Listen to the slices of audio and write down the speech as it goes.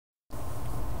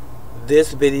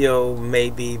This video may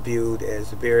be viewed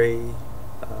as very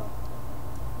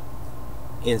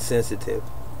insensitive,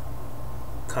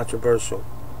 controversial,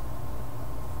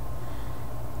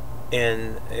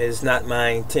 and it's not my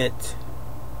intent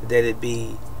that it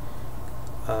be,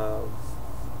 how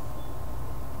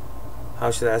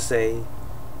should I say,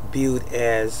 viewed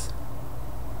as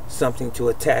something to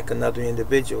attack another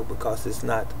individual, because it's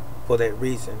not for that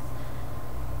reason.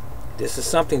 This is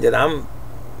something that I'm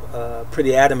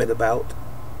pretty adamant about,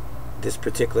 this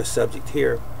particular subject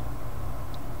here,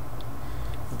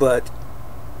 but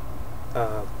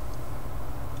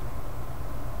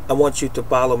I want you to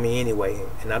follow me anyway,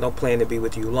 and I don't plan to be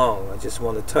with you long. I just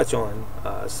want to touch on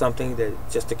something that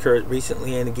just occurred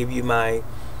recently and to give you my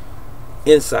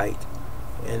insight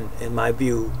and my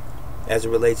view as it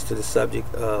relates to the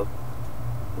subject of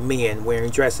men wearing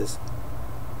dresses.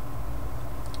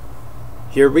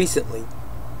 Here recently,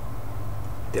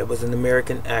 there was an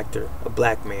American actor, a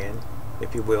black man,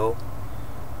 if you will,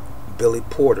 Billy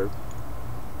Porter.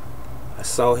 I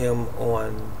saw him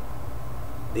on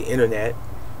the internet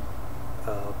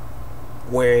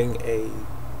wearing a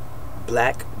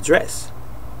black dress.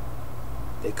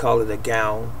 They call it a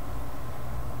gown,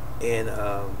 and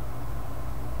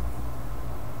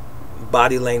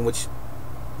body language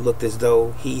looked as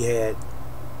though he had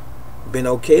been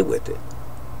okay with it.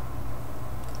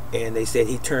 And they said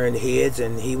he turned heads,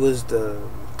 and he was the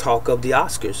talk of the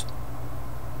Oscars,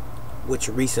 which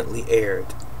recently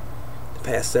aired the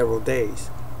past several days.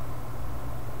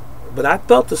 But I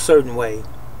felt a certain way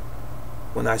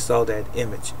when I saw that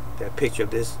image, that picture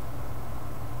of this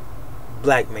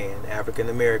black man, African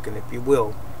American if you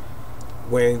will,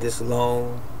 wearing this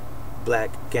long black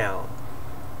gown.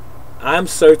 I'm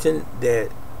certain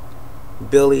that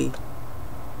Billy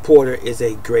Porter is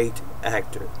a great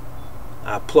actor.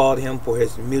 I applaud him for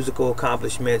his musical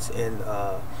accomplishments in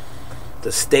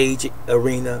the stage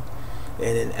arena,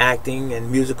 and in acting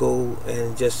and musical,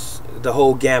 and just the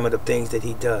whole gamut of things that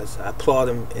he does. I applaud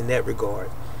him in that regard.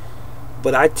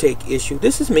 But I take issue,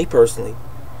 this is me personally,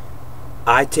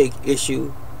 I take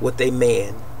issue with a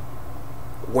man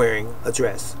wearing a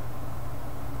dress.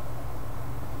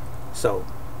 So,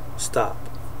 stop.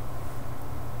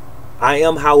 I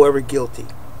am, however, guilty.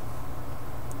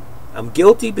 I'm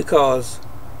guilty because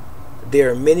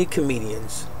there are many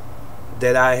comedians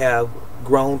that I have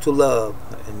grown to love,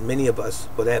 and many of us,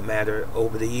 for that matter,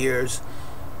 over the years,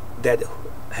 that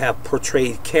have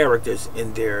portrayed characters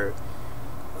in their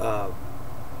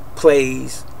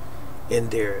plays, in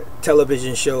their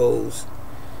television shows.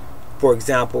 For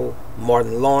example,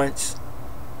 Martin Lawrence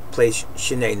plays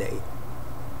Shanae,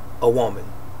 a woman,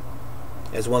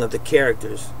 as one of the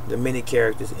characters, the many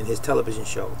characters in his television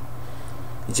show.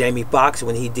 Jamie Foxx,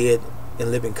 when he did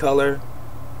In Living Color,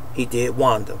 he did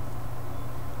Wanda.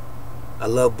 I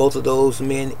love both of those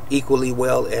men equally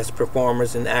well as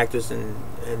performers and actors and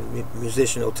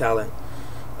musicianal talent,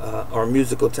 or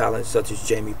musical talent, such as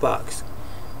Jamie Foxx.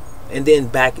 And then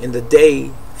back in the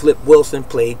day, Flip Wilson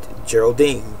played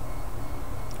Geraldine.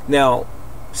 Now,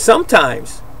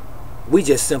 sometimes we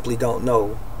just simply don't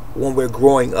know when we're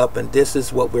growing up, and this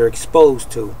is what we're exposed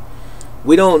to.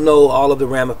 We don't know all of the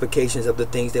ramifications of the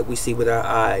things that we see with our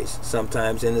eyes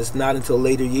sometimes, and it's not until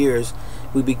later years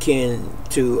we begin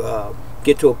to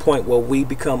get to a point where we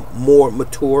become more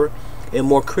mature and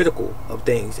more critical of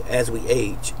things as we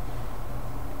age.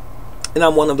 And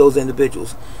I'm one of those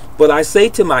individuals. But I say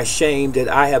to my shame that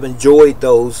I have enjoyed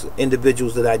those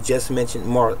individuals that I just mentioned,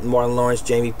 Martin Lawrence,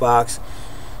 Jamie Foxx,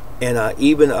 and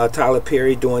even Tyler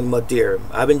Perry doing Madeira.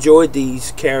 I've enjoyed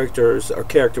these characters or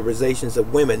characterizations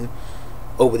of women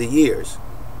over the years.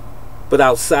 But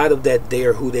outside of that, they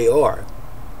are who they are.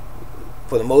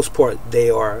 For the most part, they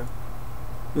are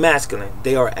masculine.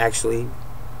 They are actually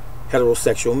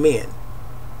heterosexual men,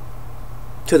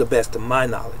 to the best of my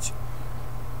knowledge.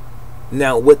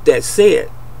 Now, with that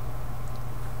said,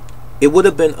 it would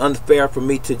have been unfair for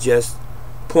me to just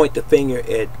point the finger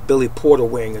at Billy Porter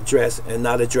wearing a dress and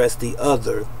not address the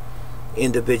other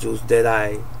individuals that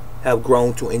I have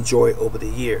grown to enjoy over the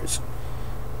years.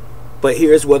 But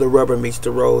here's where the rubber meets the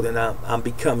road, and I'm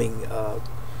becoming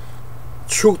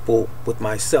truthful with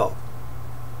myself.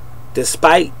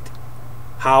 Despite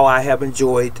how I have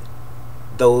enjoyed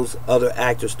those other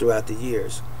actors throughout the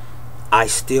years, I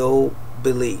still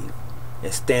believe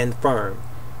and stand firm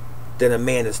that a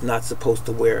man is not supposed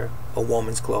to wear a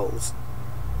woman's clothes.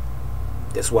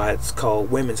 That's why it's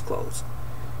called women's clothes.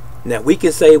 Now, we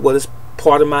can say, well, it's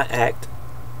part of my act,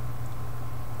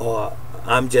 or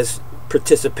I'm just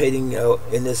participating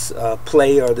in this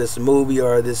play or this movie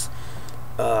or this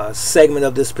segment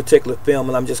of this particular film,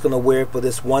 and I'm just going to wear it for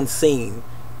this one scene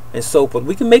and so forth.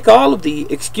 We can make all of the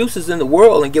excuses in the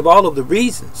world and give all of the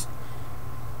reasons,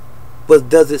 but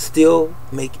does it still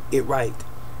make it right?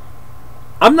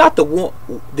 I'm not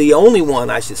the only one,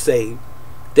 I should say,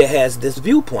 that has this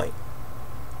viewpoint.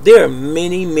 There are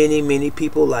many, many, many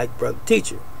people like Brother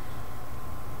Teacher.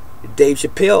 Dave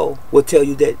Chappelle will tell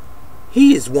you that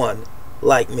he is one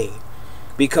like me,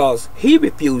 because he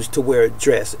refused to wear a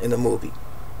dress in a movie,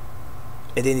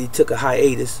 and then he took a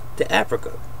hiatus to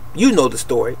Africa. You know the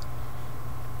story.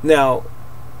 Now,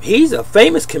 he's a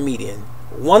famous comedian,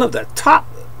 one of the top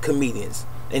comedians,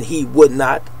 and he would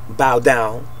not bow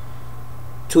down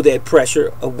to that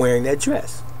pressure of wearing that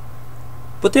dress.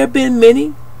 But there have been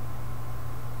many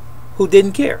who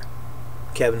didn't care.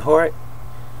 Kevin Hart,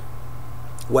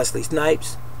 Wesley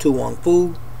Snipes, Tu Wong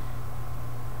Fu,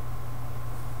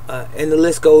 and the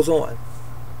list goes on.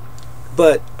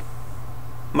 But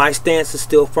my stance is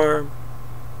still firm.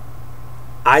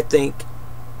 I think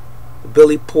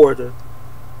Billy Porter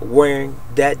wearing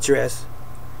that dress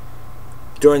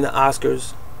during the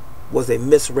Oscars was a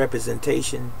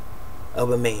misrepresentation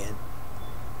of a man.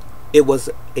 It was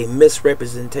a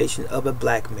misrepresentation of a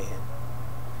black man.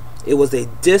 It was a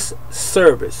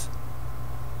disservice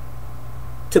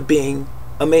to being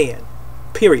a man,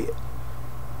 period.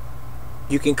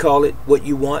 You can call it what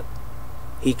you want.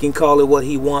 He can call it what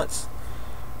he wants.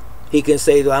 He can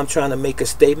say that I'm trying to make a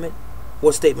statement.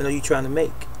 What statement are you trying to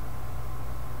make?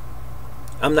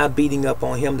 I'm not beating up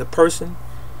on him, the person.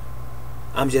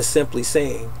 I'm just simply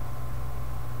saying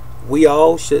we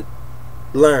all should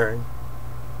learn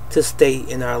to stay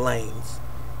in our lanes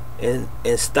and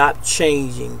stop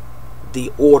changing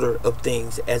the order of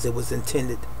things as it was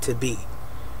intended to be.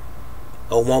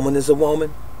 A woman is a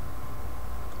woman.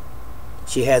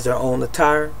 She has her own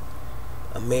attire.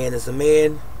 A man is a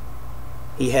man.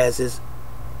 He has his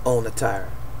own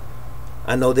attire.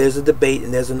 I know there's a debate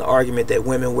and there's an argument that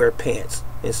women wear pants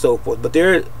and so forth, but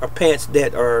there are pants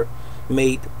that are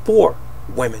made for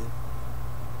women,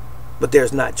 but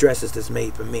there's not dresses that's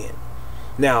made for men.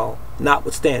 Now,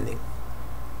 notwithstanding,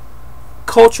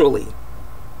 culturally,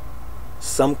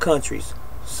 some countries,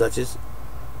 such as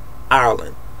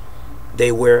Ireland,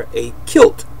 they wear a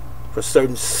kilt for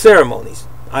certain ceremonies.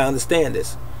 I understand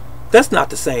this. That's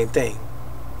not the same thing.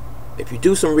 If you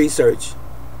do some research,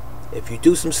 if you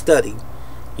do some study,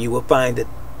 you will find that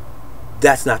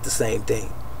that's not the same thing.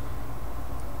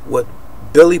 What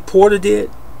Billy Porter did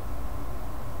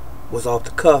was off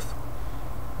the cuff.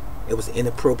 It was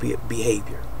inappropriate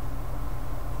behavior.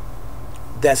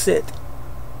 That's it.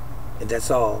 And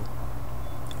that's all.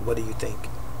 What do you think?